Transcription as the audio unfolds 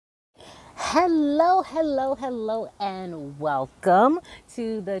Hello, hello, hello, and welcome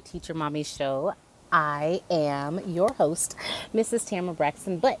to the Teacher Mommy Show. I am your host, Mrs. Tamara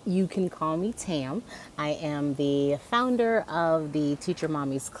Braxton, but you can call me Tam. I am the founder of the Teacher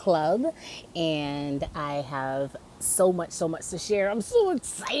Mommies Club, and I have so much to share. I'm so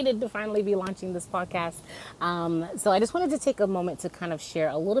excited to finally be launching this podcast. So I just wanted to take a moment to kind of share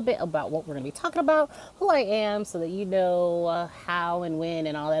a little bit about what we're going to be talking about, who I am, so that you know how and when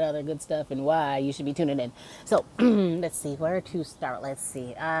and all that other good stuff and why you should be tuning in. So let's see where to start. Let's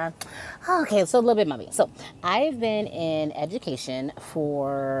see. Okay, so a little bit about me. So I've been in education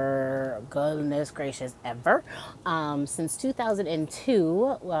for goodness gracious ever since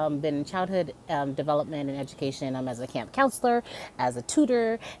 2002. Been in childhood development and education. I'm as a camp counselor, as a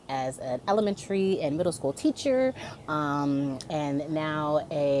tutor, as an elementary and middle school teacher, and now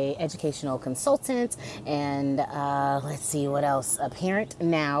a educational consultant. And let's see what else. A parent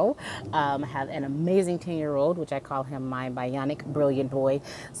now. Have an amazing 10-year-old, which I call him my bionic brilliant boy.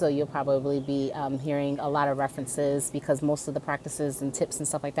 So you'll probably be hearing a lot of references because most of the practices and tips and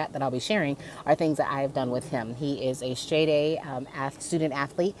stuff like that I'll be sharing are things that I have done with him. He is a straight A student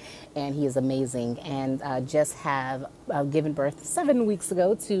athlete, and he is amazing. And just have given birth 7 weeks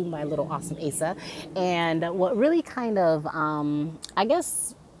ago to my little awesome Asa. And what really kind of, I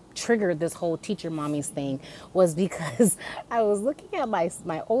guess, triggered this whole teacher mommies thing was because I was looking at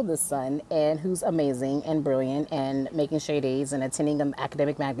my oldest son, and who's amazing and brilliant and making straight A's and attending an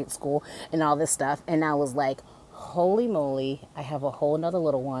academic magnet school and all this stuff, and I was like, holy moly, I have a whole nother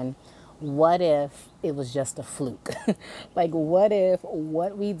little one. What if it was just a fluke? Like, what if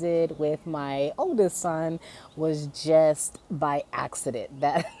what we did with my oldest son was just by accident?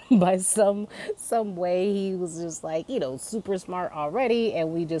 That by some way he was just like, super smart already,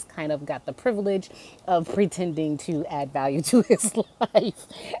 and we just kind of got the privilege of pretending to add value to his life.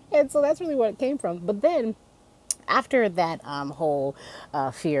 And so that's really where it came from. But then after that whole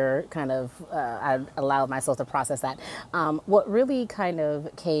fear kind of, I allowed myself to process that. What really kind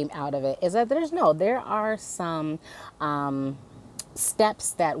of came out of it is that there are some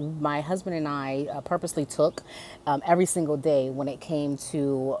steps that my husband and I purposely took every single day when it came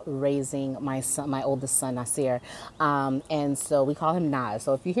to raising my son, my oldest son, Nasir. And so we call him Nas.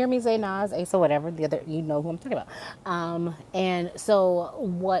 So if you hear me say Nas, Asa, whatever, the other, you know who I'm talking about. And so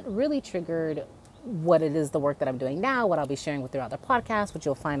what really triggered what it is, the work that I'm doing now, what I'll be sharing with throughout the podcast, which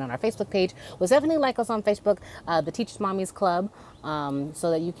you'll find on our Facebook page, was definitely like us on Facebook, the Teachers Mommies Club,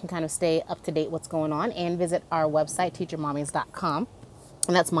 so that you can kind of stay up to date what's going on, and visit our website, teachermommies.com.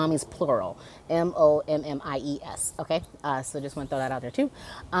 And that's mommies plural, MOMMIES. Okay, so just want to throw that out there too.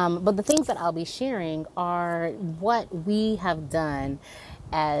 But the things that I'll be sharing are what we have done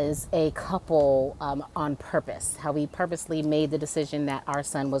as a couple on purpose, how we purposely made the decision that our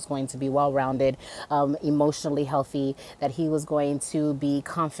son was going to be well-rounded, emotionally healthy, that he was going to be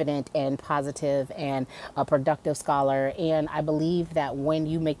confident and positive and a productive scholar. And I believe that when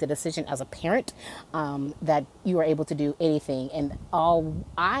you make the decision as a parent, that you are able to do anything. And all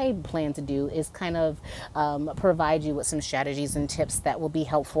I plan to do is kind of provide you with some strategies and tips that will be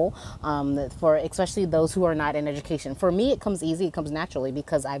helpful for especially those who are not in education. For me, it comes easy, it comes naturally,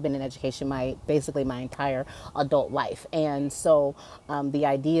 because I've been in education basically my entire adult life. And so the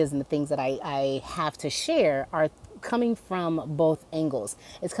ideas and the things that I have to share are coming from both angles.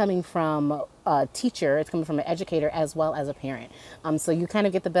 It's coming from a teacher, it's coming from an educator, as well as a parent. So you kind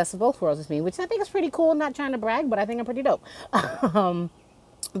of get the best of both worlds with me, which I think is pretty cool. Not trying to brag, but I think I'm pretty dope.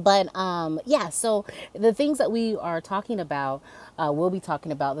 But yeah, so the things that we are talking about, we'll be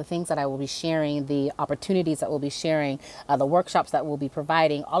talking about, the things that I will be sharing, the opportunities that we'll be sharing, the workshops that we'll be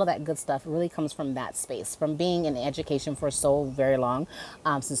providing, all of that good stuff really comes from that space, from being in education for so very long,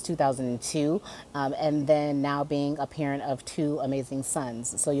 since 2002, and then now being a parent of two amazing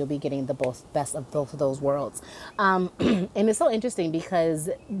sons. So you'll be getting the best of both of those worlds. And it's so interesting because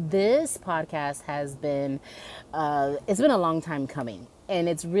this podcast has been, it's been a long time coming. And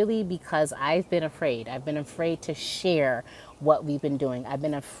it's really because I've been afraid. I've been afraid to share what we've been doing. I've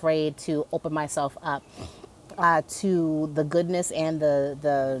been afraid to open myself up to the goodness and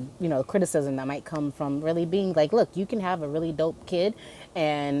the criticism that might come from really being like, look, you can have a really dope kid,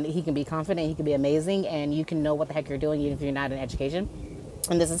 and he can be confident, he can be amazing, and you can know what the heck you're doing even if you're not in education.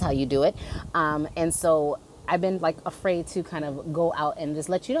 And this is how you do it. And so I've been like afraid to kind of go out and just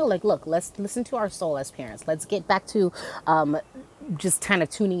let you know, like, look, let's listen to our soul as parents. Let's get back to just kind of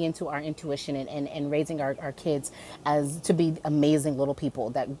tuning into our intuition and raising our kids as to be amazing little people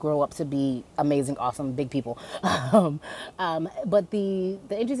that grow up to be amazing, awesome, big people. But the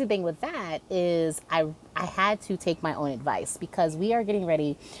interesting thing with that is I I had to take my own advice because we are getting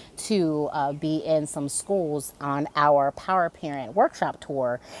ready to be in some schools on our Power Parent workshop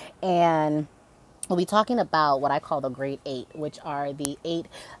tour. And we'll be talking about what I call the Great Eight, which are the eight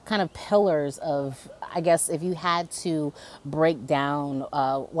kind of pillars of, I guess, if you had to break down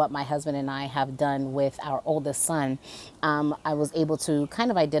what my husband and I have done with our oldest son, I was able to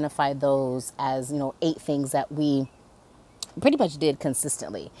kind of identify those as, eight things that we pretty much did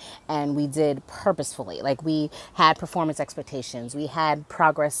consistently and we did purposefully. Like we had performance expectations, we had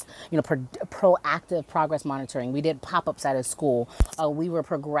progress, proactive progress monitoring, we did pop-ups at a school, we were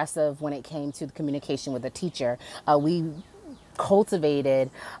progressive when it came to the communication with the teacher, we cultivated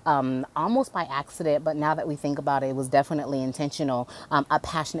almost by accident, but now that we think about it, it was definitely intentional, a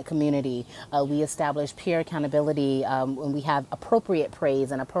passionate community. We established peer accountability when we have appropriate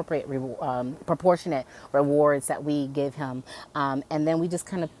praise and appropriate proportionate rewards that we give him, and then we just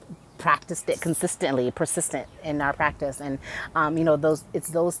kind of practiced it consistently, persistent in our practice. And it's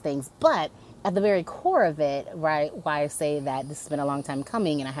those things. But at the very core of it, right, why I say that this has been a long time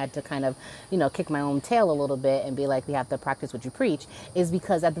coming and I had to kind of, kick my own tail a little bit and be like, we have to practice what you preach, is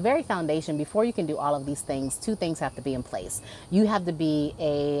because at the very foundation, before you can do all of these things, two things have to be in place. You have to be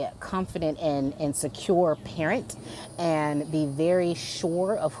a confident and secure parent and be very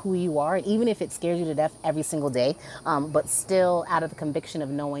sure of who you are, even if it scares you to death every single day, but still out of the conviction of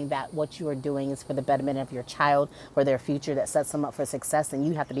knowing that what you are doing is for the betterment of your child, for their future, that sets them up for success. And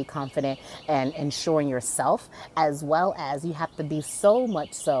you have to be confident and ensuring yourself, as well as you have to be so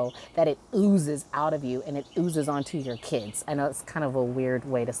much so that it oozes out of you and it oozes onto your kids. I know it's kind of a weird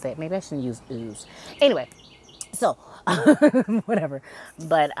way to say it. Maybe I shouldn't use ooze. Anyway, so whatever.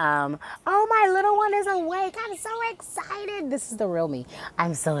 But oh, my little one is awake. I'm so excited. This is the real me.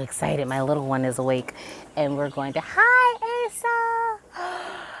 I'm so excited. My little one is awake, and we're going to hi, Asa.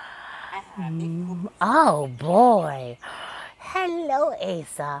 Oh boy. Hello,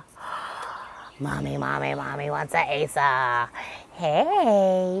 Asa. Mommy wants a Asa.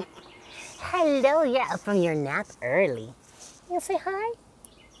 Hey. Hello, you're up from your nap early. You say hi?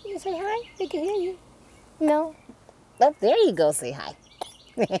 You say hi? They can hear you. No? Oh, there you go, say hi.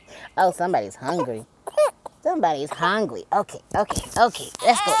 Oh, somebody's hungry. Somebody's hungry. Okay. Let's go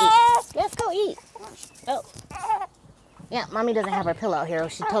eat. Let's go eat. Oh. Yeah, Mommy doesn't have her pillow out here.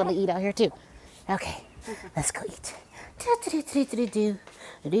 She totally eat out here, too. Okay, let's go eat.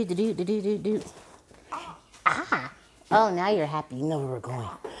 Ah. Oh, now you're happy. You know where we're going.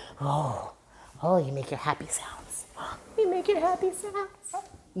 Oh, you make your happy sounds. You make your happy sounds.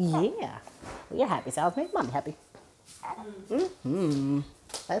 Yeah. Your happy sounds make Mommy happy.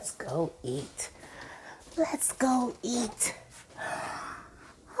 Let's go eat. Let's go eat.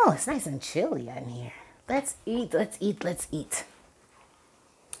 Oh, it's nice and chilly in here. Let's eat.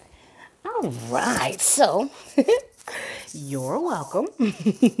 All right, so you're welcome.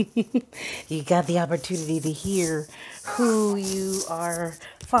 You got the opportunity to hear who you are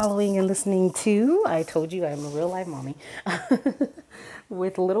following and listening to. I told you I'm a real life mommy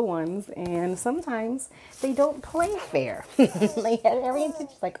with little ones, and sometimes they don't play fair. They have every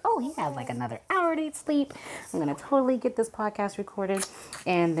intention, like, oh, he has like another hour to sleep. I'm going to totally get this podcast recorded,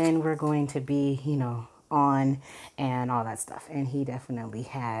 and then we're going to be, on and all that stuff. And he definitely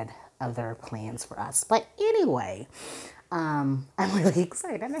had other plans for us. But anyway, I'm really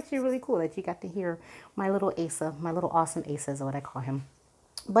excited. I'm actually really cool that you got to hear my little Asa, my little awesome Asa is what I call him.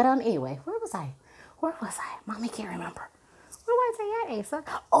 But anyway, where was I? Mommy can't remember. Where was I at, Asa?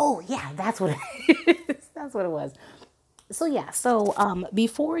 Oh yeah, that's what it is. That's what it was. So yeah,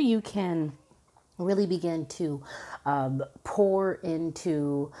 before you can really begin to pour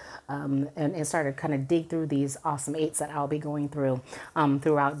into and start to kind of dig through these awesome eights that I'll be going through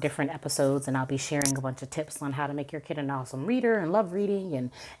throughout different episodes, and I'll be sharing a bunch of tips on how to make your kid an awesome reader and love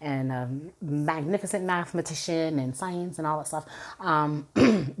reading and magnificent mathematician and science and all that stuff.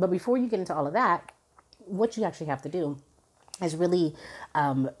 But before you get into all of that, what you actually have to do is really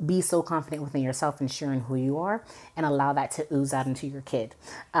be so confident within yourself, ensuring who you are, and allow that to ooze out into your kid.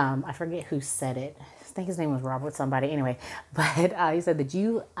 I forget who said it. I think his name was Robert somebody. Anyway, but he said that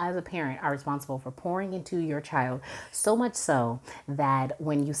you as a parent are responsible for pouring into your child so much so that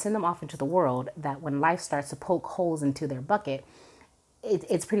when you send them off into the world, that when life starts to poke holes into their bucket,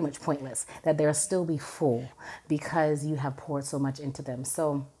 it's pretty much pointless, that they'll still be full because you have poured so much into them.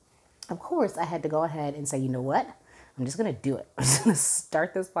 So, of course, I had to go ahead and say, you know what? I'm just going to do it. I'm just going to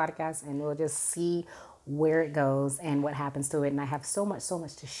start this podcast and we'll just see where it goes and what happens to it. And I have so much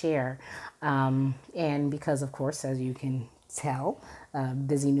to share. And because, of course, as you can tell.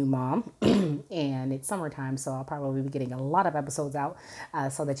 Busy new mom, and it's summertime, so I'll probably be getting a lot of episodes out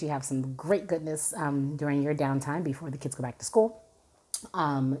so that you have some great goodness during your downtime before the kids go back to school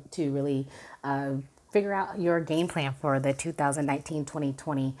to really figure out your game plan for the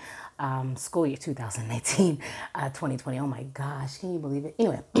 2019-2020 school year. 2019-2020. Oh my gosh, can you believe it?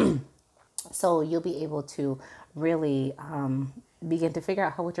 Anyway, so you'll be able to really begin to figure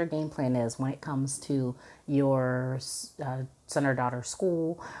out what your game plan is when it comes to your son or daughter's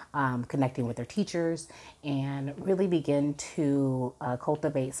school, connecting with their teachers, and really begin to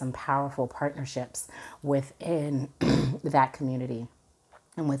cultivate some powerful partnerships within that community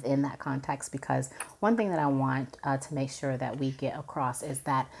and within that context. Because one thing that I want to make sure that we get across is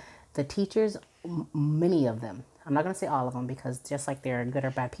that the teachers, many of them, I'm not going to say all of them, because just like there are good or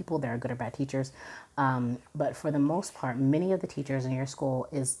bad people, there are good or bad teachers. But for the most part, many of the teachers in your school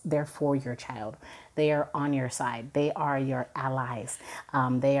is there for your child. They are on your side. They are your allies.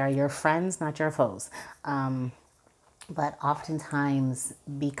 They are your friends, not your foes. But oftentimes,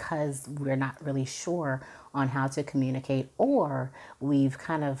 because we're not really sure on how to communicate, or we've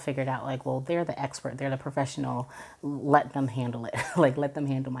kind of figured out like, well, they're the expert, they're the professional, let them handle it. Like, let them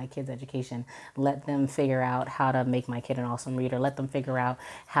handle my kid's education. Let them figure out how to make my kid an awesome reader. Let them figure out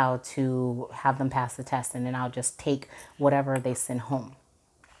how to have them pass the test, and then I'll just take whatever they send home.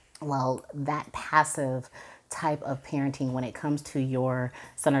 Well, that passive type of parenting when it comes to your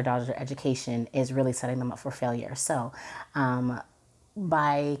son or daughter's education is really setting them up for failure. So,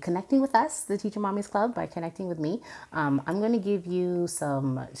 by connecting with us, the Teacher Mommies Club, by connecting with me, I'm going to give you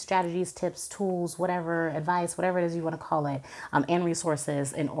some strategies, tips, tools, whatever, advice, whatever it is you want to call it, and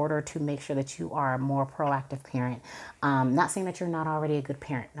resources in order to make sure that you are a more proactive parent. Not saying that you're not already a good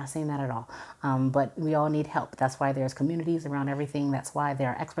parent, not saying that at all, but we all need help. That's why there's communities around everything. That's why there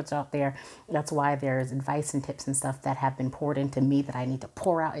are experts out there. That's why there's advice and tips and stuff that have been poured into me that I need to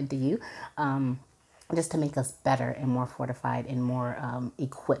pour out into you. Just to make us better and more fortified and more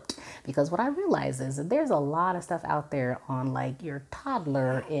equipped. Because what I realize is that there's a lot of stuff out there on like your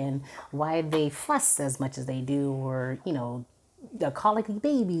toddler and why they fuss as much as they do, or, you know, the colicky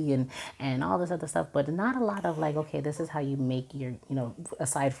baby and all this other stuff, but not a lot of like, okay, this is how you make your, you know,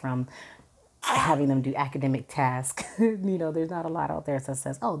 aside from having them do academic tasks. You know, there's not a lot out there that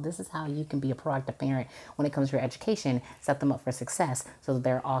says, oh, this is how you can be a proactive parent when it comes to your education, set them up for success so that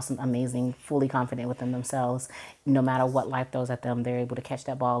they're awesome, amazing, fully confident within themselves. No matter what life throws at them, they're able to catch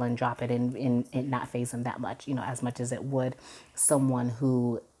that ball and drop it and not phase them that much, you know, as much as it would someone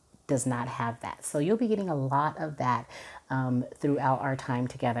who does not have that. So you'll be getting a lot of that throughout our time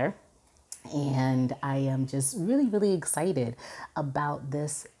together. And I am just really, really excited about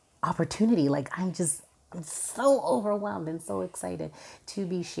this opportunity. Like, I'm so overwhelmed and so excited to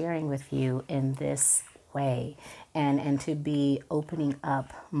be sharing with you in this way, and to be opening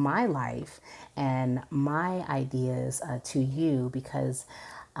up my life and my ideas to you, because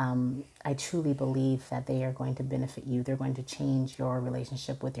I truly believe that they are going to benefit you. They're going to change your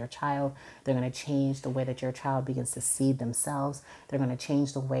relationship with your child. They're going to change the way that your child begins to see themselves. They're going to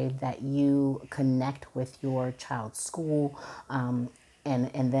change the way that you connect with your child's school.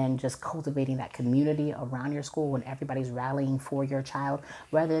 And then just cultivating that community around your school when everybody's rallying for your child,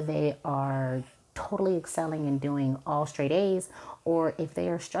 whether they are totally excelling and doing all straight A's, or if they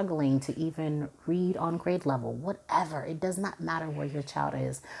are struggling to even read on grade level, whatever. It does not matter where your child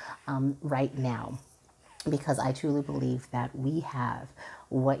is right now, because I truly believe that we have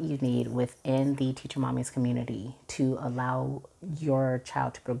what you need within the Teacher Mommies community to allow your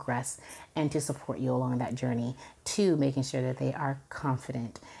child to progress and to support you along that journey to making sure that they are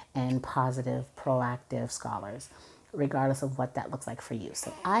confident and positive, proactive scholars, regardless of what that looks like for you.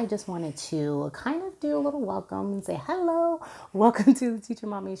 So I just wanted to kind of do a little welcome and say, hello, welcome to the Teacher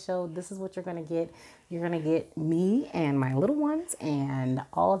Mommy Show. This is what you're going to get. You're going to get me and my little ones and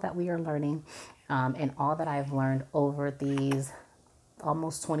all that we are learning, and all that I've learned over these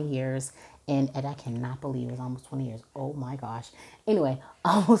almost 20 years. And I cannot believe it's almost 20 years. Oh my gosh. Anyway,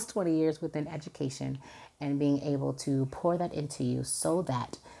 almost 20 years within education, and being able to pour that into you so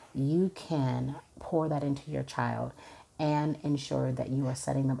that you can pour that into your child and ensure that you are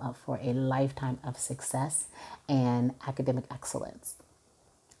setting them up for a lifetime of success and academic excellence.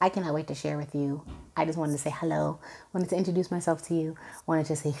 I cannot wait to share with you. I just wanted to say hello, wanted to introduce myself to you, wanted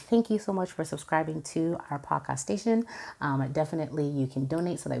to say thank you so much for subscribing to our podcast station. Definitely you can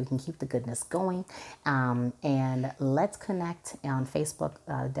donate so that we can keep the goodness going. And let's connect on Facebook.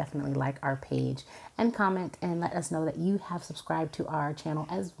 Definitely like our page and comment and let us know that you have subscribed to our channel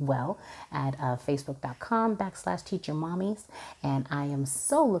as well at facebook.com/teachermommies. And I am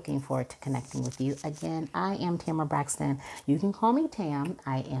so looking forward to connecting with you. Again, I am Tamara Braxton. You can call me Tam.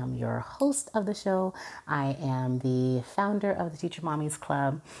 I am your host of the show. I am the founder of the Teacher Mommies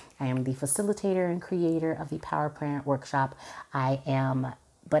Club. I am the facilitator and creator of the Power Parent Workshop.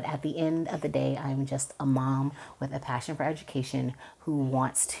 But at the end of the day, I'm just a mom with a passion for education who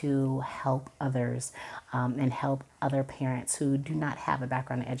wants to help others and help other parents who do not have a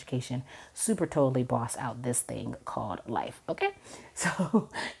background in education super totally boss out this thing called life. Okay, so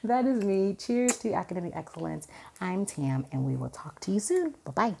that is me. Cheers to academic excellence. I'm Tam, and we will talk to you soon.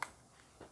 Bye-bye.